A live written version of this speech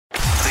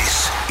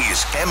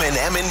is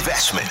M&M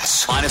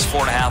Investments. Minus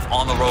 4.5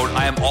 on the road.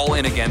 I am all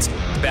in against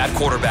bad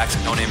quarterbacks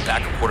and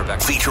non-impact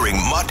quarterbacks. Featuring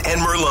Mutt and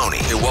Merloni.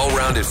 A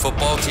well-rounded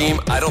football team.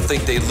 I don't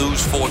think they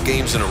lose 4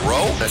 games in a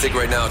row. I think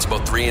right now it's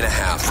about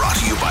 3.5. Brought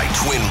to you by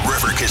Twin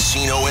River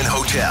Casino and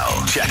Hotel.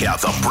 Check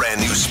out the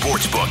brand new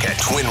sportsbook at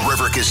Twin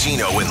River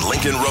Casino in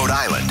Lincoln, Rhode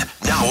Island.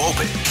 Now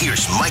open.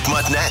 Here's Mike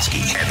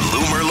Mutnatsky and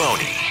Lou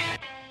Merloni.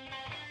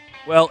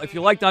 Well, if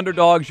you liked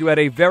underdogs, you had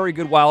a very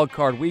good wild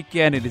card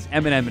weekend. It is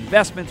M&M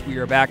Investments. We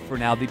are back for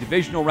now the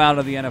divisional round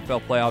of the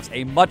NFL playoffs.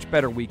 A much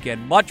better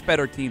weekend, much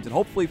better teams, and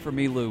hopefully for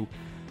me, Lou,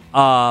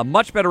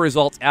 much better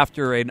results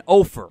after an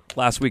offer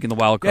last week in the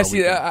wild card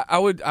weekend. I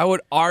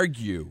would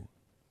argue,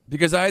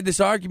 because I had this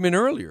argument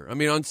earlier. I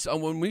mean,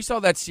 when we saw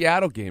that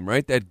Seattle game,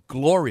 right, that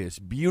glorious,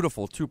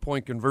 beautiful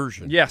 2-point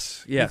conversion.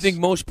 Yes. You think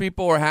most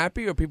people were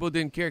happy, or people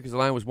didn't care because the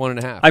line was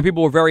 1.5?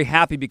 People were very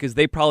happy because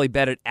they probably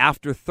bet it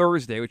after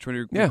Thursday, which when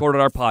we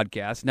recorded our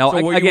podcast. Now,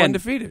 so were you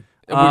undefeated?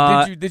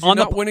 Did you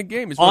not win a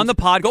game? On the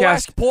podcast, go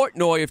ask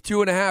Portnoy if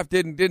 2.5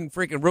 didn't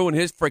freaking ruin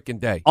his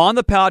freaking day. On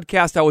the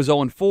podcast, I was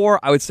 0-4.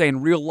 I would say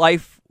in real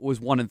life was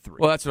 1-3.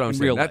 Well, that's what I'm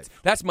saying.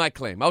 That's my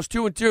claim. I was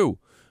 2-2.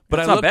 But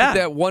That's I looked at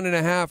that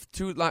 1.5,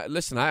 2.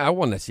 Listen, I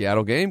won the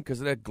Seattle game because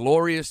of that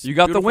glorious. You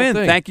got the win.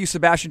 Thing. Thank you,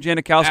 Sebastian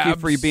Janikowski,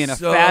 for you being a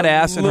fat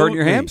ass and hurting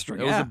your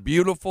hamstring. It was a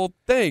beautiful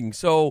thing.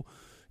 So,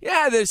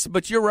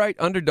 but you're right.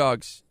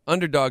 Underdogs.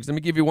 Let me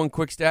give you one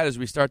quick stat as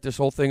we start this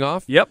whole thing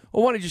off. Yep. I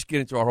want to just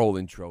get into our whole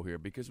intro here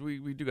because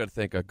we do got to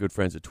thank our good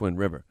friends at Twin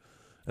River.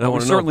 And I we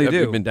want to certainly know, do.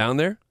 Have you been down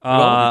there?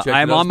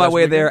 I'm on my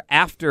way there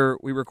after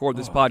we record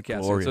this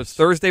podcast. So it's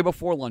Thursday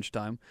before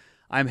lunchtime.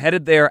 I'm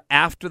headed there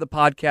after the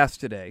podcast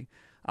today.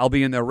 I'll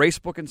be in the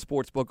racebook and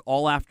sportsbook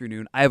all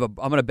afternoon. I'm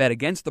going to bet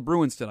against the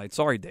Bruins tonight.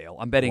 Sorry, Dale.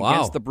 I'm betting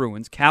against the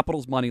Bruins.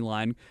 Capitals money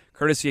line,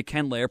 courtesy of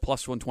Ken Lair,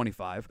 plus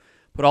 125.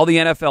 Put all the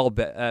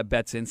NFL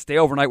bets in. Stay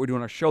overnight. We're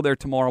doing our show there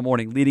tomorrow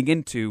morning, leading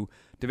into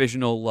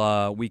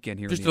divisional weekend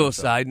here. Just in a little NFL.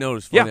 side note.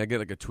 It's funny. I get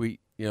like a tweet,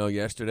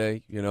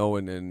 yesterday,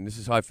 and this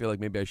is how I feel like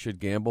maybe I should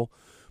gamble.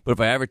 But if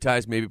I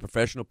advertise, maybe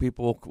professional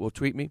people will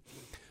tweet me.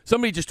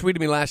 Somebody just tweeted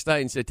me last night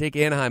and said, take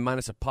Anaheim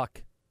minus a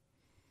puck.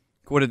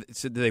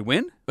 Did they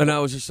win? And I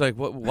was just like,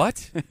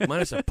 what?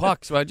 Minus a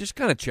puck. So I just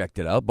kind of checked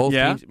it out. Both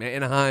teams,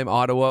 Anaheim,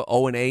 Ottawa,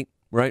 0-8,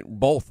 right?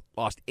 Both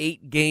lost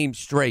 8 games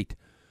straight.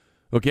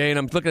 Okay, and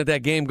I'm looking at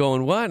that game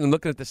going, what? And I'm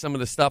looking at some of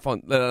the stuff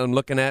that I'm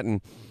looking at,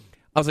 and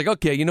I was like,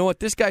 okay, you know what?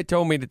 This guy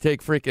told me to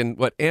take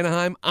freaking,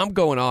 Anaheim? I'm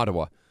going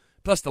Ottawa.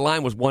 Plus, the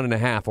line was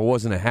 1.5 or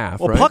wasn't a half,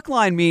 well, right? Puck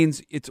line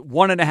means it's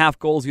 1.5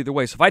 goals either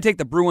way. So if I take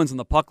the Bruins on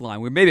the puck line,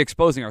 we may be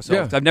exposing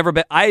ourselves. Yeah. I've never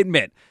bet. I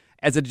admit,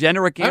 as a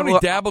generic gambler, I only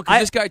dabbled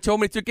because this guy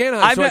told me to take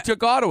Anaheim, so I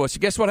took Ottawa. So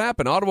guess what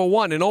happened? Ottawa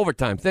won in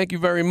overtime. Thank you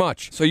very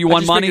much. So you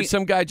won money?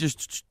 Some guy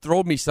just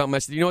throwed me something. I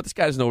said, you know what? This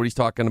guy doesn't know what he's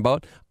talking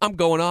about. I'm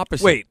going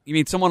opposite. Wait, you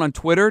mean someone on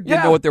Twitter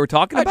didn't know what they were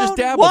talking about? I just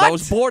dabbled. What? I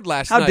was bored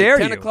last night. How dare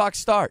 10 you? o'clock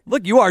start.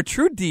 Look, you are a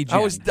true DJ.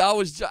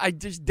 I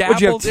just dabbled.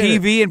 Would you have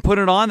TV and put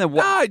it on? No,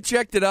 I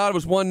checked it out. It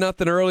was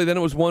 1-0 early. Then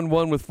it was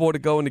 1-1 with 4 to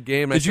go in the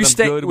game. Did you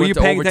stay? Were you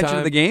paying attention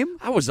to the game?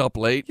 I was up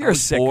late. You're a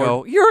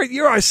sicko.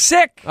 You're a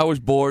sick. I was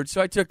bored, so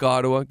I took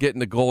Ottawa, getting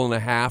the goal and a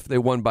half. They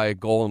won by a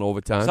goal in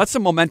overtime. So that's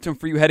some momentum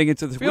for you heading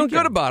into this Feeling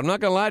weekend. good about it. I'm not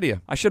going to lie to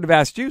you. I should have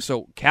asked you.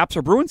 So Caps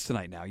or Bruins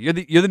tonight now? You're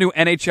the new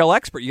NHL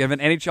expert. You have an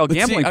NHL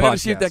gambling podcast. I got to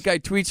see if that guy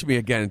tweets me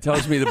again and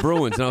tells me the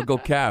Bruins, and I'll go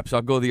Caps.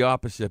 I'll go the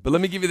opposite. But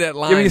let me give you that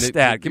line. Give me a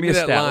stat. Give me a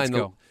that stat. Line. Let's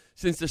go.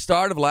 Since the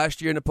start of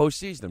last year in the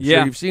postseason, I'm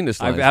sure you've seen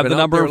this line. I have the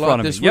number in front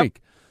of me. This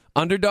week.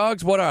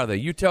 Underdogs, what are they?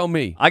 You tell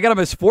me. I got them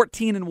as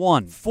 14-1.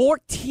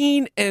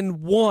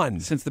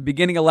 14-1 since the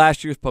beginning of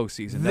last year's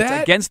postseason.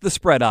 That's against the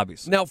spread,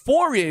 obviously. Now,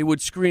 Fourier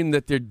would scream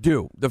that they're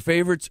due. The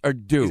favorites are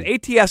due.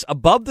 Is ATS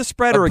above the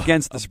spread or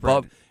against the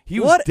spread? He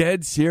was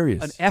dead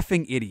serious. An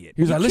effing idiot.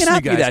 He was like, listen,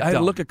 you guys, I had to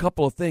dumb. look a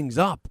couple of things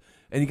up.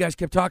 And you guys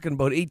kept talking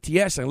about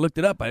ATS. And I looked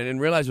it up. I didn't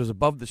realize it was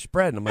above the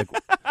spread. And I'm like,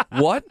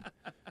 what?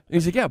 And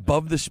he's like, yeah,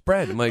 above the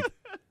spread. I'm like,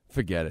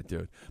 forget it,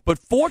 dude. But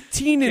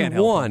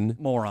 14-1,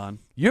 moron.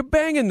 You're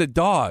banging the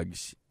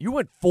dogs. You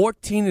went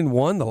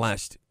 14-1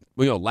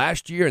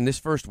 last year and this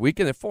first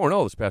weekend. They're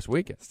 4-0 this past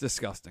weekend. It's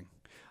disgusting.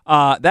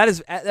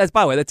 That's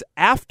by the way, that's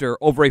after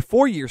over a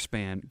 4-year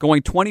span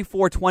going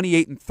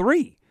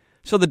 24-28-3.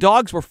 So the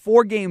dogs were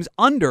 4 games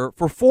under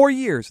for 4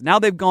 years. Now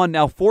they've gone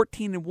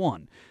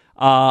 14-1.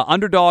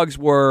 Underdogs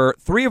were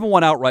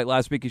 3-1 outright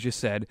last week, as you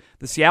said.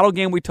 The Seattle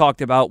game we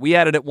talked about, we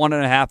had it at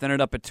 1.5,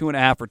 ended up at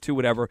 2.5 or 2,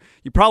 whatever.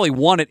 You probably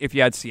won it if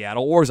you had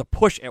Seattle, or as a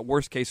push at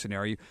worst case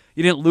scenario.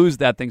 You didn't lose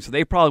that thing, so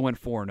they probably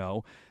went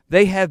 4-0.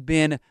 They have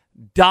been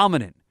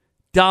dominant.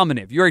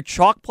 If you're a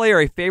chalk player,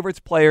 a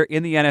favorites player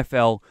in the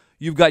NFL,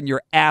 you've gotten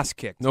your ass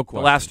kicked no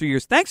question. The last 2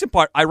 years. Thanks in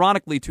part,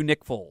 ironically, to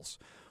Nick Foles,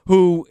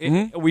 who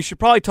we should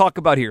probably talk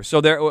about here.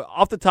 So there,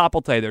 off the top,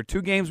 I'll tell you, there are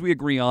 2 games we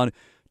agree on,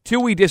 2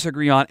 we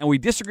disagree on, and we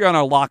disagree on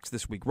our locks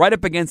this week, right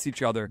up against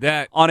each other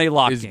on a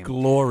lock is game.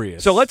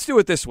 Glorious. So let's do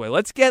it this way.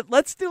 Let's do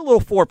a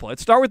little foreplay.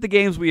 Let's start with the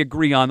games we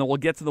agree on, then we'll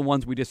get to the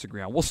ones we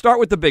disagree on. We'll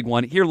start with the big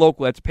one here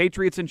locally. That's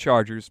Patriots and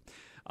Chargers.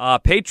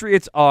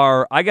 Patriots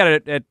are, I got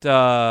it at,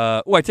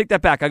 I take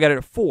that back. I got it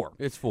at 4.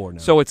 It's 4 now.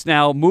 So it's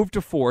now moved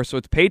to 4. So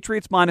it's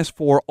Patriots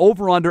 -4.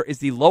 Over-under is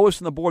the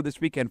lowest on the board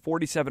this weekend,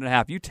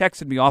 47.5. You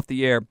texted me off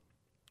the air,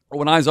 or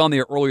when I was on the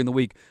air earlier in the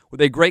week, with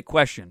a great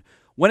question.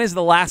 When is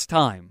the last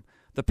time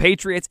the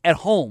Patriots at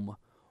home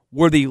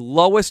were the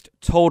lowest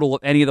total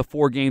of any of the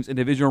 4 games in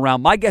divisional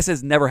round? My guess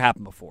has never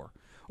happened before.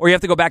 Or you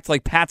have to go back to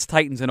like Pats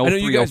Titans in 03. I know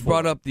you guys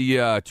brought up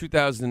the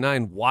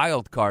 2009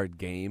 wild card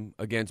game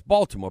against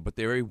Baltimore, but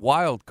they're a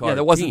wild card. Yeah,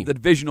 that wasn't team. the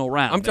divisional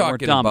round. I'm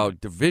talking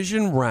about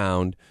division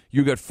round.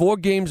 You got 4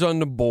 games on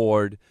the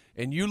board,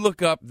 and you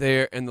look up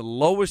there, and the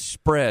lowest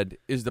spread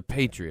is the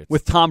Patriots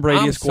with Tom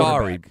Brady as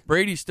quarterback. Sorry,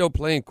 Brady's still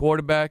playing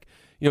quarterback.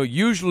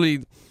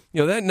 Usually,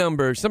 that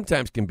number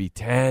sometimes can be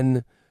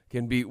 10.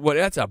 Can be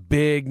that's a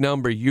big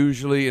number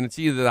usually, and it's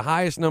either the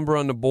highest number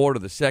on the board or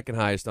the second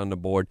highest on the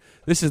board.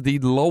 This is the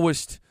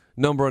lowest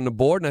number on the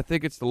board, and I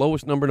think it's the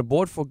lowest number on the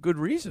board for good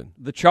reason.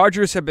 The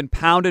Chargers have been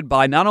pounded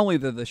by not only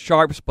the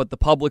Sharps, but the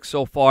public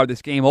so far.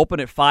 This game opened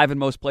at 5 in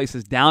most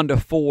places, down to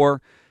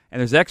 4,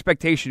 and there's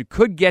expectation it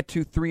could get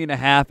to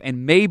 3.5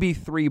 and maybe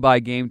 3 by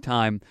game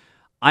time.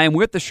 I am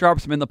with the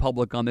Sharps. I'm in the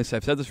public on this.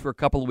 I've said this for a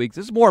couple of weeks.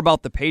 This is more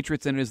about the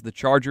Patriots than it is the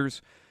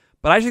Chargers.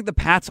 But I think the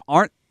Pats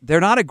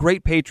they're not a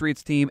great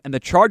Patriots team, and the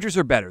Chargers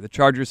are better. The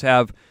Chargers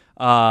have,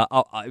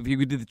 if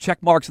you do the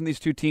check marks in these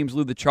two teams,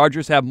 Lou, the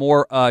Chargers have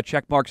more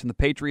check marks than the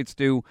Patriots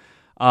do.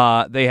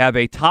 They have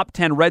a top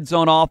 10 red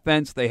zone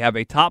offense. They have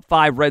a top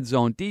 5 red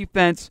zone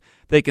defense.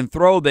 They can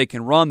throw, they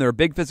can run. They're a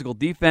big physical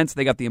defense.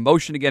 They got the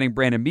emotion of getting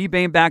Brandon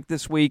Mebane back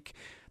this week.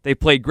 They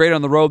played great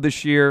on the road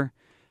this year.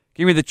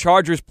 Give me the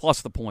Chargers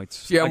plus the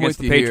points against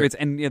the Patriots,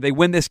 and they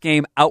win this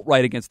game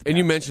outright against the Pats. And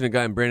you mentioned a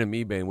guy in Brandon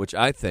Mebane, which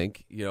I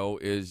think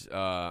is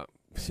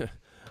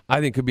I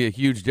think could be a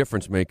huge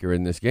difference maker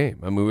in this game.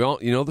 I mean, we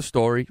all the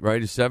story,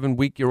 right? His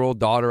 7-week-old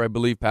daughter, I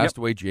believe, passed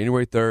away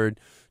January 3rd.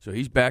 So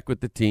he's back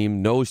with the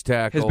team, nose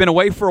tackle. Has been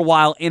away for a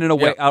while, in and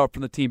away out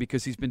from the team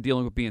because he's been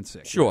dealing with being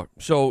sick. Sure.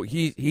 So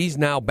he's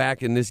now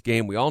back in this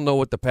game. We all know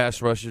what the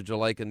pass rushers are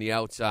like on the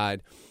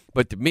outside,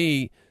 but to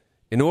me,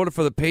 in order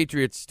for the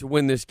Patriots to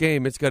win this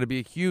game, it's got to be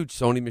a huge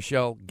Sony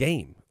Michel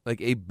game,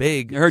 like a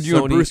big I heard you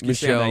Sony and Bruce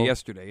Michel saying that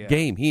yesterday. Yeah.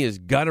 game. He has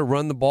got to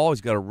run the ball.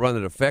 He's got to run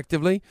it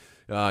effectively.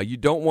 You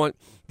don't want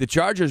the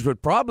Chargers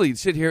would probably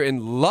sit here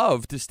and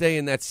love to stay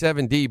in that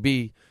 7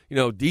 DB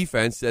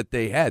defense that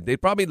they had.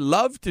 They'd probably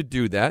love to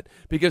do that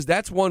because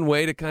that's one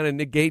way to kind of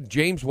negate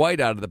James White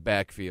out of the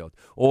backfield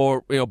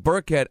or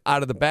Burkhead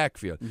out of the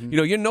backfield. Mm-hmm.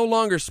 You're no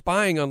longer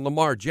spying on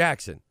Lamar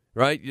Jackson.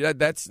 Right?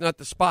 That's not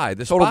the spy.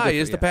 The spy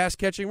is the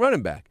pass-catching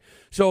running back.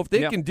 So if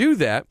they can do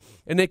that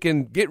and they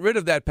can get rid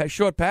of that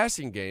short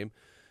passing game,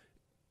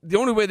 the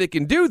only way they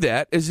can do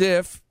that is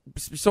if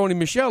Sony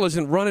Michel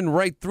isn't running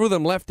right through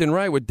them left and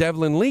right with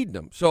Devlin leading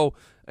them. So,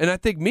 and I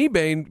think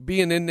Mebane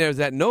being in there as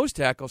that nose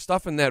tackle,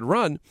 stuffing that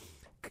run,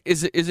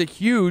 is a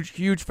huge,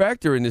 huge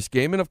factor in this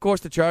game. And, of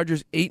course, the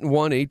Chargers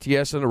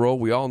 8-1 ATS in a row.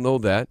 We all know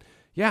that.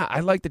 Yeah, I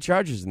like the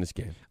Chargers in this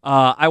game.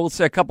 I will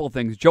say a couple of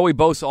things. Joey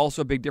Bosa,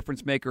 also a big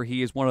difference maker.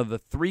 He is one of the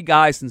 3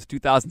 guys since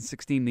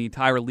 2016 in the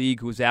entire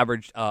league who's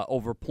averaged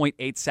over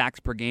 0.8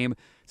 sacks per game.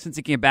 Since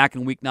he came back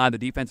in Week 9, the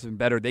defense has been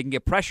better. They can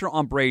get pressure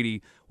on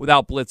Brady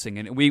without blitzing.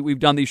 And we've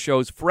done these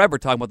shows forever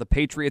talking about the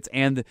Patriots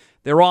and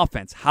their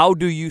offense. How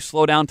do you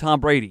slow down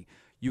Tom Brady?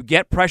 You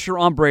get pressure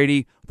on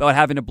Brady without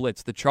having to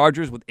blitz. The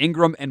Chargers with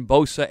Ingram and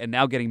Bosa and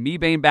now getting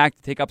Mebane back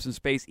to take up some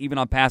space even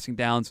on passing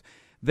downs,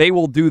 they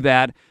will do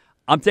that.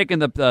 I'm taking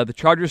the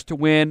Chargers to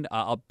win,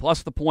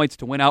 plus the points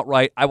to win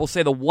outright. I will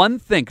say the one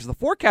thing, because the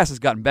forecast has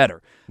gotten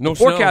better. No the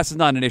forecast snow. is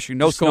not an issue.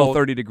 No Just snow, cold.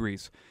 30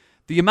 degrees.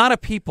 The amount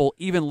of people,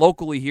 even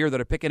locally here, that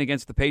are picking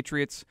against the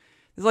Patriots,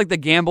 it's like the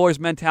gamblers'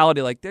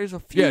 mentality. Like, there's a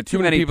few too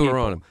many people are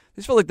on them. I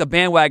just feel like the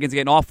bandwagon's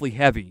getting awfully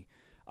heavy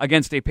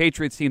against a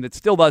Patriots team that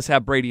still does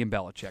have Brady and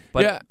Belichick.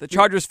 But the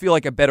Chargers feel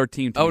like a better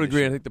team. I would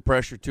agree. I think the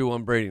pressure, too,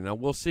 on Brady. Now,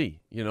 we'll see.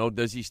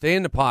 Does he stay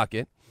in the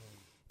pocket?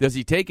 Does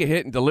he take a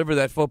hit and deliver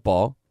that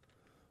football?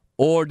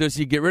 Or does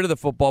he get rid of the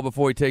football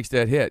before he takes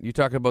that hit? You're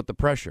talking about the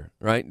pressure,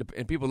 right?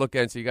 And people look at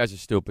it and say, you guys are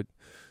stupid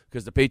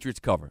because the Patriots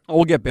cover. Oh,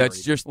 we'll get buried.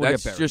 That's just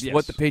yes.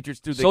 what the Patriots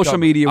do. They Social cover.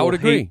 media I will would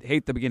agree.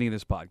 hate the beginning of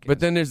this podcast.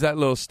 But then there's that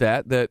little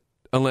stat that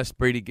unless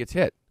Brady gets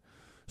hit.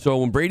 So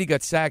when Brady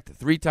got sacked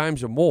 3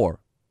 times or more,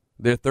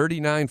 they're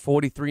 39,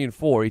 43, and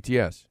 4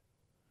 ATS.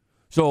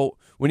 So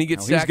when he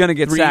gets sacked, he's going to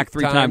get sacked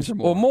 3 times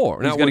or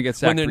more. He's going to get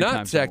sacked when they're 3 not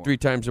times sacked 3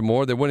 times or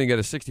more, they're winning at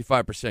a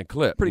 65%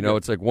 clip. Pretty good.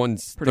 It's like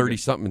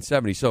 130-something and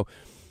 70. So,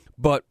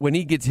 but when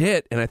he gets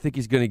hit, and I think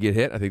he's going to get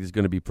hit, I think there's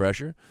going to be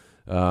pressure.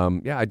 I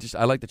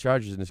like the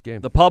Chargers in this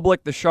game. The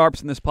public, the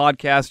Sharps in this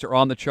podcast are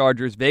on the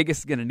Chargers. Vegas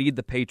is going to need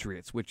the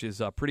Patriots, which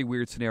is a pretty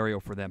weird scenario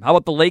for them. How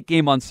about the late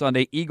game on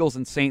Sunday? Eagles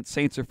and Saints.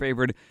 Saints are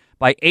favored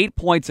by 8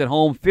 points at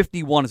home.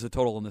 51 is the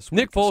total in this one.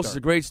 Nick Foles is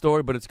a great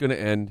story, but it's going to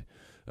end.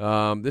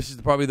 This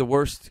is probably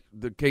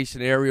the case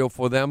scenario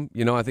for them.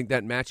 I think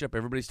that matchup,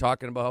 everybody's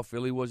talking about how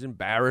Philly was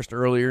embarrassed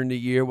earlier in the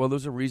year. Well,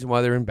 there's a reason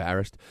why they're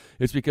embarrassed.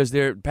 It's because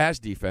their pass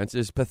defense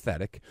is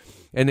pathetic,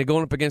 and they're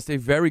going up against a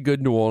very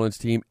good New Orleans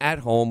team at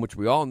home, which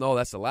we all know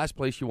that's the last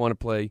place you want to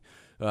play.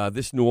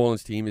 This New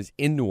Orleans team is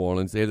in New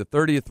Orleans. They have the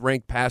 30th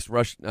ranked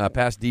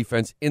pass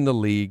defense in the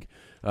league.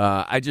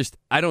 I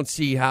don't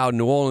see how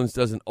New Orleans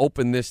doesn't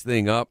open this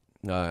thing up.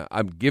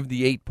 I'd give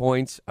the 8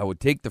 points. I would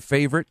take the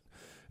favorite.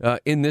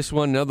 In this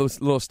one, another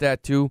little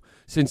stat, too.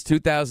 Since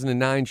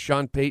 2009,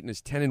 Sean Payton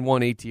is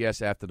 10-1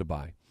 ATS after the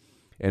bye.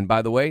 And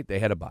by the way, they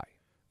had a bye.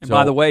 And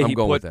by the way, he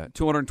put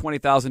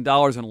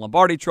 $220,000 in a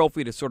Lombardi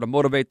trophy to sort of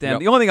motivate them. Yep.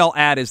 The only thing I'll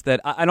add is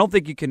that I don't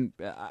think you can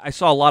I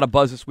saw a lot of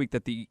buzz this week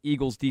that the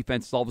Eagles'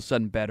 defense is all of a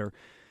sudden better.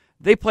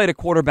 They played a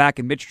quarterback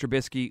in Mitch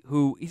Trubisky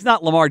who, he's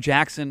not Lamar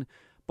Jackson,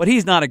 but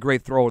he's not a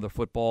great thrower of the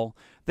football.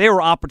 There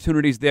were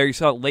opportunities there. You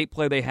saw a late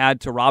play they had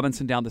to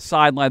Robinson down the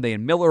sideline. They had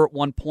Miller at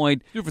one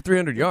point. Threw for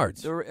 300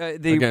 yards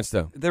against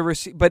them.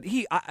 But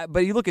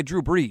you look at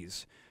Drew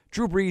Brees.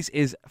 Drew Brees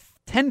is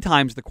 10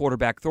 times the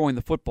quarterback throwing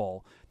the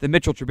football than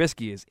Mitchell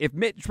Trubisky is. If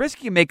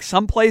Trubisky makes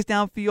some plays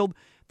downfield,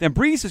 then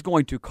Brees is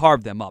going to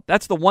carve them up.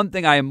 That's the one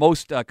thing I am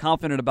most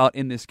confident about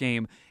in this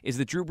game is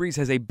that Drew Brees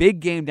has a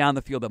big game down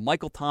the field that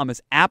Michael Thomas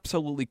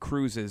absolutely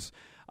cruises.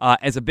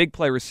 As a big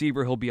play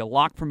receiver, he'll be a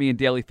lock for me in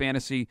daily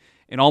fantasy.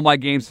 In all my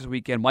games this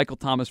weekend, Michael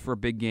Thomas for a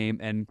big game.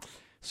 And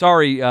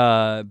sorry,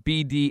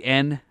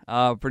 BDN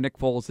for Nick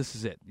Foles. This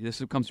is it.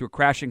 This comes to a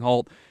crashing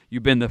halt.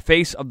 You've been the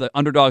face of the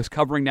underdogs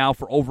covering now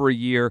for over a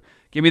year.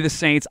 Give me the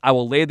Saints. I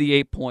will lay the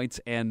 8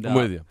 points. And I'm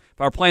with you. If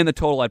I were playing the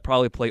total, I'd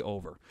probably play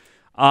over.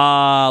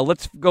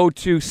 Let's go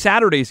to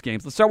Saturday's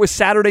games. Let's start with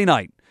Saturday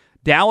night.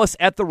 Dallas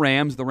at the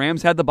Rams. The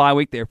Rams had the bye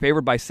week. They are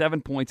favored by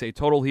 7 points. A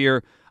total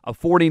here of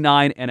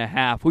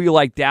 49.5. Who you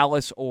like,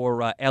 Dallas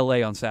or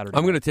L.A. on Saturday?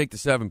 I'm going to take the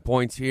 7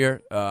 points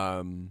here.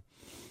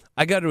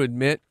 I got to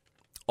admit,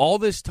 all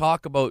this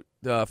talk about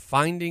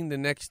finding the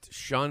next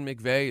Sean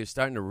McVay is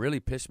starting to really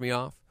piss me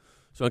off.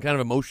 So I'm kind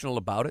of emotional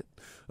about it.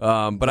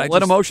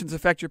 Let emotions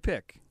affect your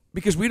pick.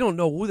 Because we don't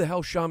know who the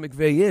hell Sean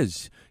McVay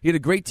is. He had a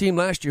great team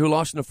last year who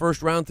lost in the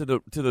first round to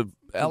the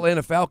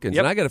Atlanta Falcons.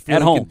 Yep. And I got a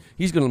feeling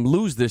he's going to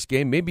lose this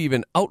game, maybe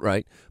even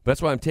outright. But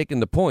that's why I'm taking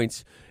the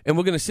points. And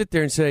we're going to sit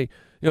there and say,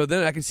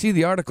 then I can see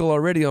the article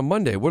already on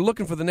Monday. We're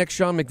looking for the next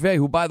Sean McVay,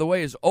 who, by the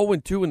way, is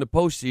 0-2 in the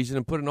postseason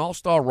and put an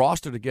all-star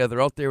roster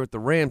together out there with the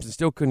Rams and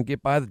still couldn't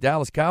get by the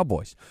Dallas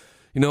Cowboys.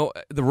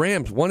 The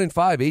Rams,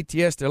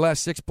 1-5 ATS, their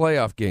last 6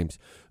 playoff games.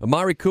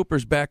 Amari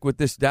Cooper's back with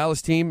this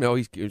Dallas team.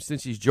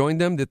 Since he's joined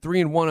them, they're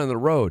 3-1 on the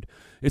road.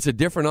 It's a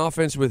different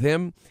offense with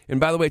him. And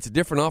by the way, it's a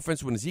different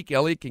offense when Zeke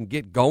Elliott can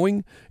get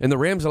going. And the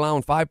Rams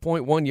allowing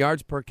 5.1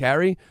 yards per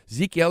carry.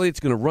 Zeke Elliott's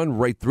going to run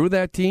right through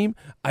that team.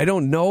 I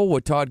don't know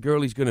what Todd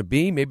Gurley's going to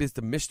be. Maybe it's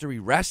the mystery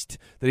rest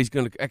that he's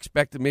going to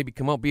expect to maybe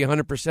come out be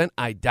 100%.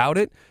 I doubt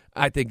it.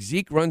 I think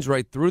Zeke runs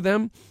right through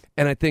them.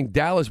 And I think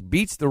Dallas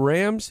beats the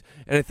Rams.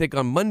 And I think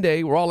on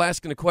Monday, we're all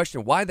asking the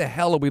question, why the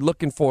hell are we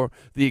looking for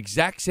the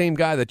exact same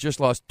guy that just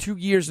lost 2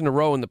 years in a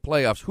row in the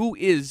playoffs? Who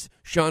is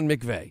Sean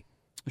McVay?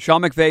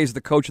 Sean McVay is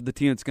the coach of the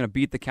team that's going to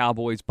beat the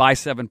Cowboys by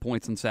 7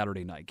 points on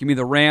Saturday night. Give me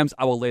the Rams.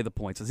 I will lay the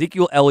points.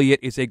 Ezekiel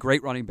Elliott is a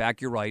great running back.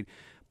 You're right.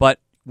 But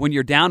when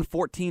you're down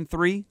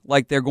 14-3,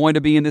 like they're going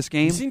to be in this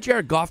game, you've seen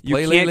Jared Goff play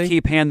lately? You can't lately?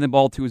 Keep handing the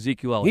ball to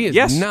Ezekiel Elliott. He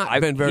has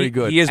not been very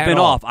good. He has been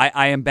all. off.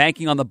 I am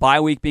banking on the bye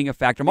week being a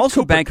factor. I'm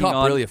also Cooper banking Kupp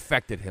on really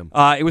affected him.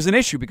 It was an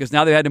issue because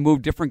now they had to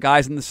move different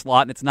guys in the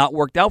slot, and it's not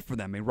worked out for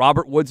them.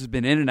 Robert Woods has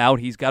been in and out.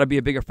 He's got to be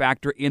a bigger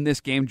factor in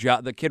this game.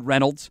 The kid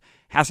Reynolds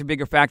has to be a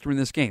bigger factor in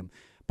this game.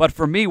 But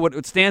for me,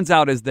 what stands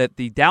out is that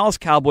the Dallas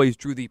Cowboys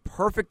drew the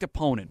perfect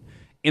opponent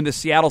in the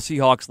Seattle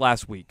Seahawks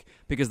last week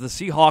because the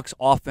Seahawks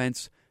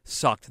offense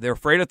sucked. They're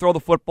afraid to throw the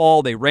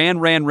football. They ran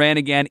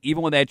again,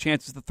 even when they had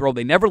chances to throw.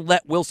 They never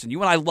let Wilson.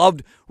 You and I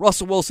loved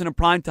Russell Wilson in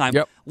primetime.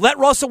 Yep. Let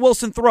Russell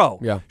Wilson throw.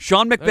 Yeah.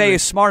 Sean McVay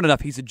is smart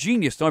enough. He's a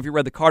genius. Don't know if you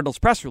read the Cardinals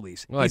press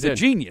release. Well, He's a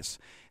genius.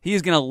 He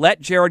is going to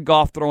let Jared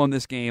Goff throw in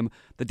this game.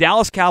 The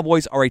Dallas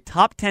Cowboys are a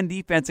top 10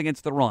 defense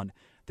against the run.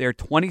 They're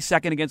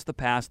 22nd against the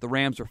pass. The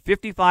Rams are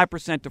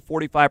 55% to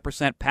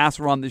 45%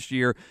 passer run this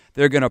year.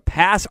 They're going to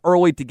pass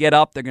early to get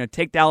up. They're going to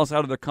take Dallas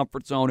out of their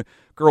comfort zone.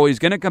 Gurley's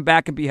going to come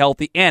back and be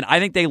healthy. And I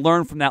think they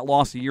learned from that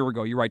loss a year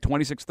ago. You're right,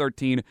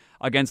 26-13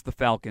 against the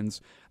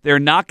Falcons. They're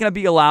not going to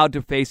be allowed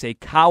to face a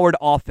coward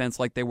offense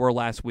like they were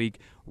last week.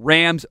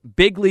 Rams,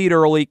 big lead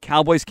early.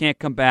 Cowboys can't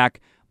come back.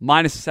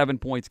 Minus 7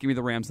 points. Give me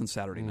the Rams on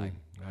Saturday night.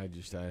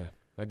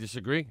 I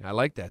disagree. I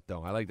like that,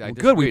 though. I Well,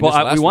 good. We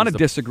want to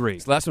disagree.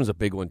 This last one's a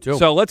big one, too.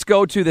 So let's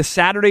go to the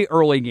Saturday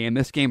early game.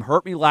 This game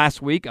hurt me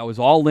last week. I was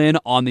all in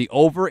on the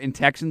over in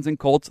Texans and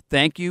Colts.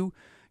 Thank you,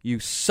 you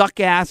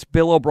suck-ass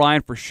Bill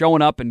O'Brien, for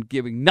showing up and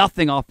giving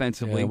nothing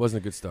offensively. Yeah, it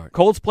wasn't a good start.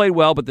 Colts played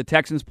well, but the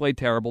Texans played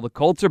terrible. The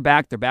Colts are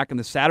back. They're back in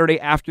the Saturday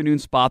afternoon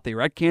spot. They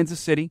were at Kansas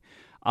City.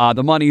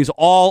 The money is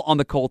all on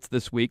the Colts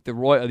this week,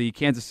 the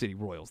Kansas City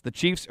Royals. The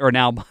Chiefs are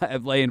now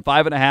laying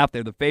 5.5.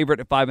 They're the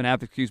favorite at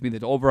 5.5.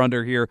 The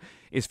over-under here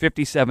is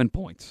 57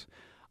 points.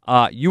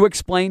 You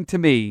explained to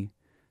me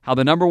how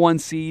the number 1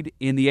 seed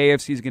in the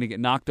AFC is going to get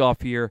knocked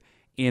off here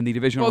in the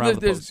divisional round of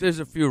the postseason. There's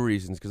a few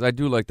reasons, because I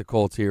do like the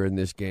Colts here in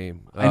this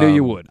game. I knew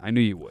you would.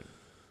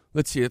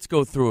 Let's see. Let's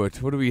go through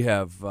it. What do we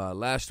have?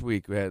 Last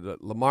week we had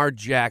Lamar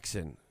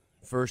Jackson,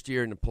 first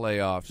year in the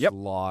playoffs,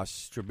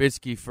 loss.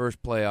 Trubisky,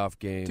 first playoff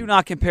game. Do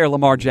not compare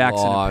Lamar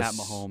Jackson loss. and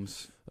Pat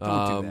Mahomes.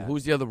 Don't do that.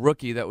 Who's the other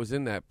rookie that was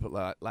in that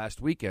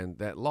last weekend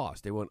that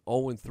lost? They went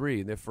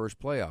 0-3 in their first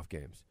playoff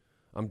games.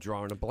 I'm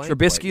drawing a blank.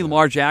 Trubisky, right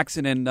Lamar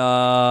Jackson, and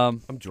I'm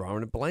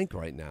drawing a blank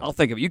right now. I'll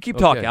think of it. You keep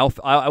talking.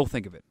 I'll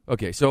think of it.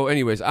 Okay, so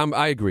anyways,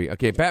 I agree.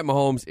 Okay, Pat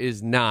Mahomes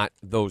is not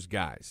those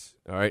guys.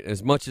 All right,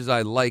 as much as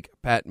I like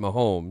Pat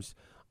Mahomes,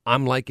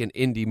 I'm liking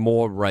Indy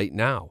more right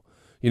now.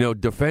 You know,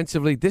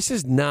 defensively, this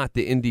is not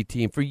the Indy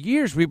team. For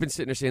years, we've been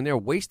sitting there saying they're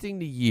wasting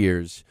the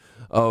years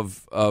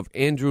of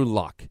Andrew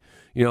Luck.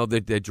 You know,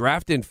 they're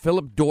drafting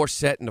Philip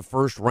Dorsett in the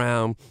first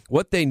round.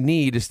 What they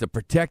need is to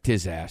protect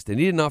his ass. They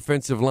need an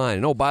offensive line.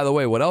 And, oh, by the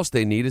way, what else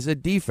they need is a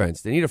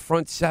defense. They need a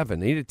front seven.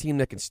 They need a team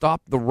that can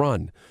stop the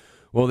run.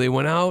 Well, they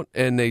went out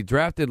and they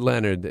drafted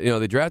Leonard. You know,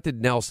 they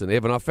drafted Nelson. They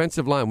have an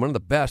offensive line, one of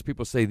the best,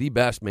 people say the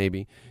best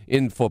maybe,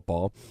 in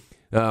football.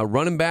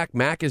 Running back,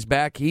 Mack is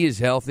back. He is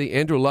healthy.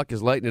 Andrew Luck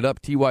is lighting it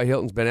up. T.Y.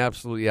 Hilton's been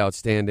absolutely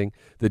outstanding.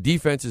 The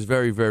defense is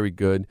very, very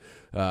good.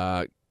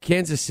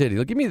 Kansas City.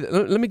 Let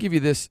me give you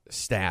this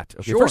stat.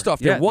 Okay, sure. First off,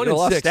 they're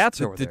 1-6.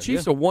 Stats the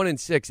Chiefs are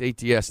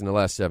 1-6 ATS in the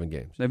last 7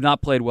 games. They've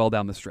not played well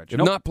down the stretch. They've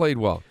not played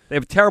well. They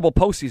have a terrible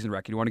postseason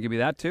record. You want to give me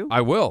that too?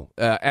 I will.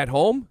 At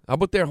home, how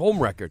about their home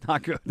record?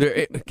 Not good.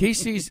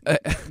 KC's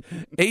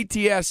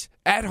ATS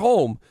at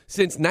home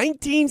since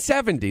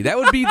 1970. That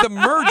would be the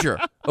merger.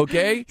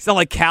 Okay, sound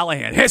like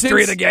Callahan.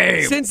 History of the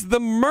game since the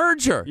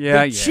merger.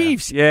 Yeah, the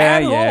Chiefs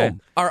at home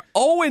are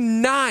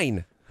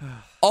 0-9.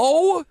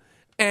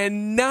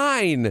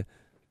 0-9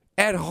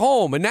 at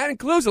home, and that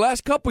includes the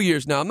last couple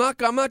years. Now, I'm not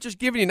just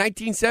giving you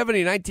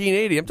 1970,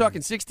 1980. I'm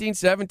talking 16,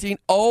 17,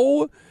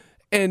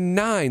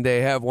 0-9.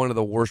 They have one of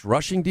the worst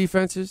rushing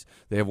defenses.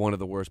 They have one of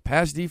the worst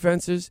pass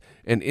defenses,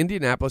 and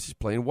Indianapolis is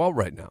playing well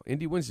right now.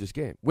 Indy wins this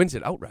game, wins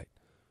it outright.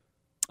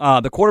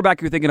 The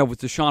quarterback you're thinking of was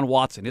Deshaun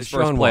Watson, his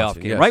first playoff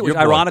game, right? Which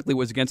ironically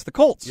was against the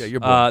Colts,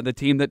 the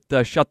team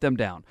that shut them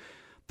down.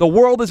 The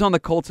world is on the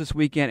Colts this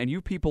weekend, and you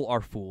people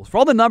are fools. For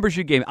all the numbers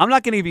you gave me, I'm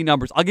not going to give you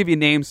numbers. I'll give you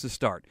names to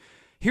start.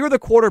 Here are the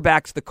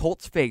quarterbacks the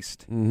Colts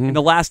faced in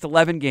the last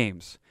 11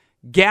 games.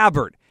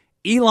 Gabbert,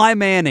 Eli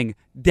Manning,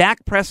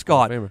 Dak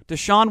Prescott,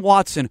 Deshaun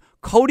Watson,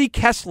 Cody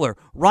Kessler,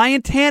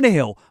 Ryan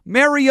Tannehill,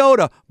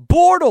 Mariota,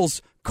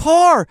 Bortles,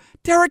 Carr,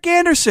 Derek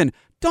Anderson,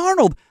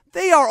 Darnold.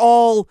 They are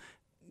all...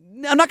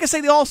 I'm not going to say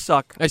they all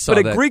suck, but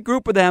a great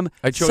group of them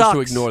I chose sucks.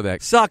 to ignore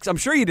that. Sucks. I'm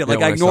sure you did.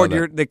 I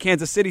ignored the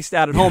Kansas City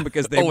stat at home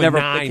because they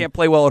can't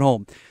play well at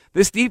home.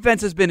 This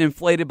defense has been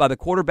inflated by the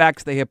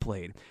quarterbacks they have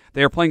played.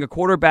 They are playing a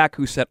quarterback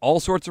who set all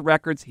sorts of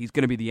records. He's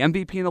going to be the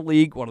MVP in the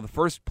league, one of the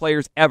first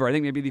players ever. I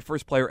think maybe the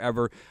first player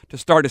ever to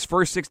start his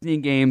first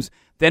 16 games,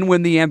 then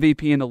win the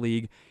MVP in the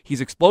league.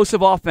 He's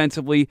explosive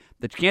offensively.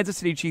 The Kansas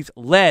City Chiefs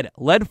led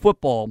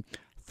football.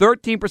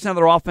 13% of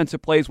their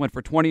offensive plays went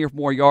for 20 or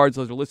more yards.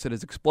 Those are listed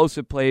as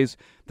explosive plays.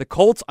 The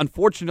Colts,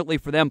 unfortunately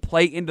for them,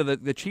 play into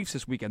the Chiefs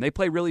this weekend. They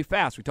play really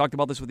fast. We talked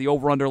about this with the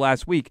over-under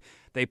last week.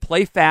 They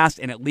play fast,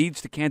 and it leads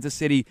to Kansas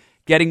City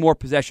getting more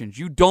possessions.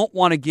 You don't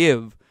want to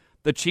give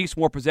the Chiefs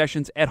more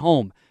possessions at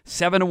home.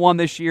 7-1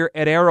 this year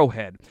at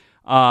Arrowhead.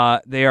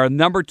 They are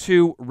number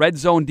 2 red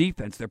zone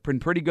defense. They've been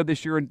pretty good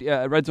this year in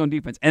red zone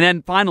defense. And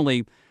then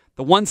finally,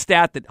 the one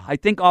stat that I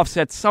think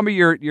offsets some of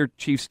your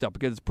Chiefs stuff,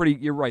 because it's pretty.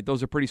 You're right;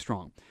 those are pretty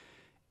strong.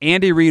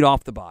 Andy Reid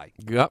off the bye.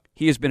 Yep.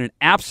 He has been an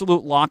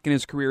absolute lock in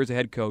his career as a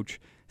head coach.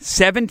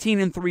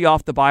 17-3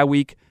 off the bye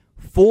week.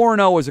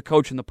 4-0 as a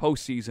coach in the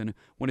postseason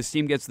when his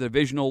team gets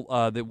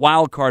the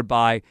wild card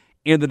bye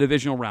in the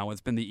divisional round.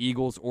 It's been the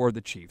Eagles or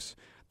the Chiefs.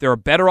 They're a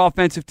better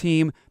offensive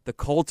team. The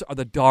Colts are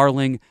the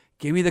darling.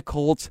 Give me the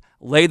Colts.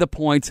 Lay the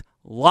points.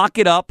 Lock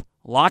it up.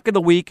 Lock of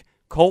the week.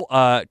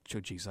 I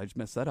just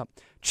messed that up.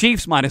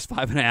 Chiefs minus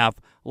 5.5.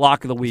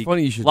 Lock of the week. It's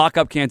funny you should lock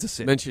up Kansas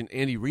City. Mention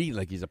Andy Reid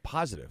like he's a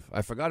positive.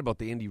 I forgot about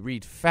the Andy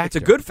Reid factor. It's a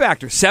good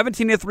factor.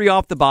 17-3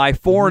 off the bye.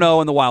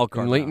 4-0 in the wild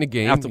card. And late in the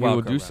game, we will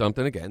do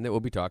something again that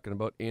we'll be talking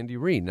about Andy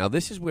Reid. Now,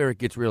 this is where it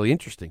gets really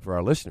interesting for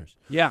our listeners.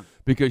 Yeah.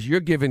 Because you're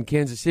giving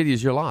Kansas City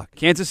as your lock.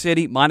 Kansas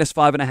City minus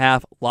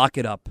 5.5. Lock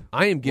it up.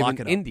 I am giving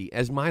Indy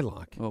as my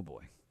lock. Oh,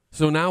 boy.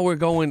 So now we're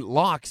going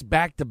locks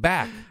back to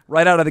back.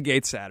 Right out of the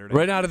gate Saturday.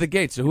 Right out of the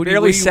gate. So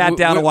sat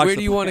down and watched. Where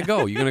do you want to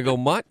go? You're going to go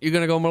Mutt? You're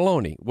going to go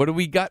Maloney? What do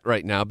we got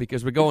right now?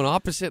 Because we're going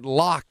opposite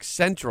lock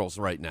centrals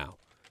right now.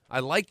 I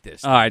like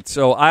this. All right,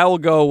 so I will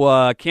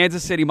go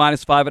Kansas City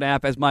minus 5.5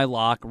 as my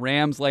lock.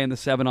 Rams laying the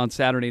 7 on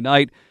Saturday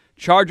night.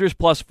 Chargers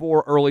plus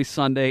 4 early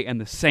Sunday, and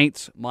the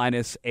Saints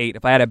minus 8.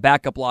 If I had a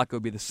backup lock, it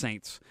would be the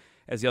Saints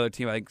as the other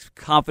team. I'm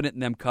confident in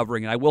them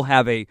covering, and I will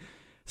have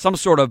some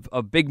sort of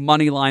a big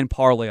money line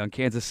parlay on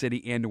Kansas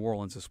City and New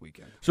Orleans this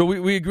weekend. So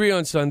we agree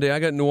on Sunday. I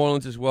got New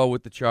Orleans as well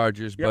with the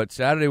Chargers, but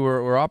Saturday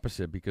we're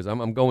opposite because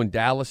I'm going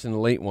Dallas in the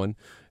late one,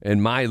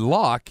 and my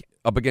lock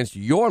up against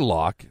your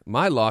lock.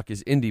 My lock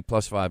is Indy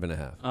plus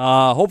 5.5.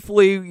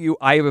 Hopefully,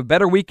 I have a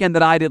better weekend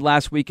than I did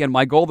last weekend.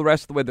 My goal the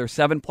rest of the way, there's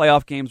 7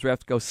 playoff games. We have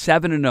to go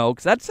 7-0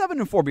 because that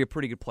 7-4 would be a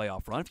pretty good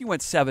playoff run. If you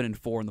went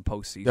 7-4 in the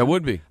postseason, that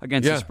would be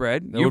against the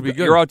spread. That would be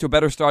good. You're out to a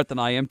better start than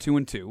I am,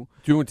 2-2.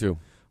 2-2.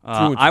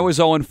 I was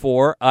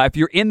 0-4. If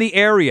you're in the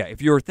area,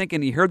 if you're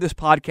thinking you heard this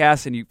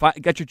podcast and you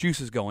got your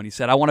juices going, you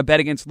said, I want to bet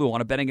against Lou, I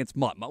want to bet against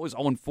Mutt. Mutt was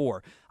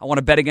 0-4. I want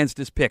to bet against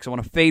his picks. I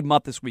want to fade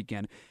Mutt this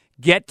weekend.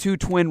 Get to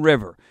Twin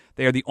River.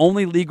 They are the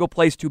only legal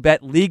place to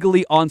bet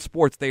legally on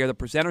sports. They are the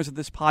presenters of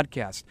this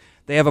podcast.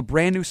 They have a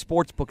brand new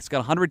sports book. It's got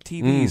 100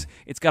 TVs.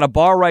 It's got a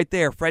bar right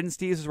there. Fred and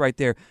Steve's is right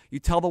there. You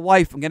tell the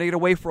wife, I'm going to get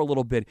away for a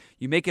little bit.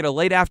 You make it a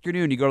late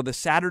afternoon. You go to the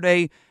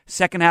Saturday,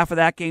 second half of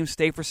that game,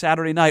 stay for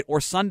Saturday night.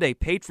 Or Sunday,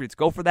 Patriots,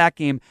 go for that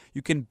game.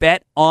 You can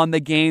bet on the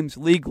games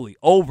legally.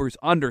 Overs,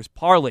 unders,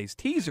 parlays,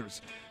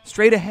 teasers,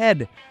 straight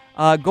ahead.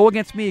 Go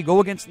against me. Go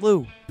against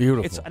Lou.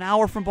 Beautiful. It's an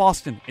hour from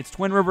Boston. It's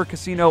Twin River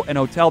Casino and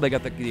Hotel. They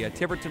got the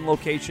Tiverton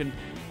location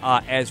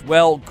as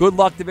well. Good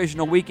luck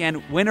divisional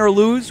weekend. Win or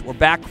lose, we're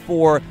back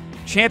for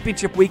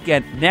championship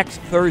weekend next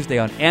Thursday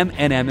on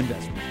M&M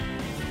Investment.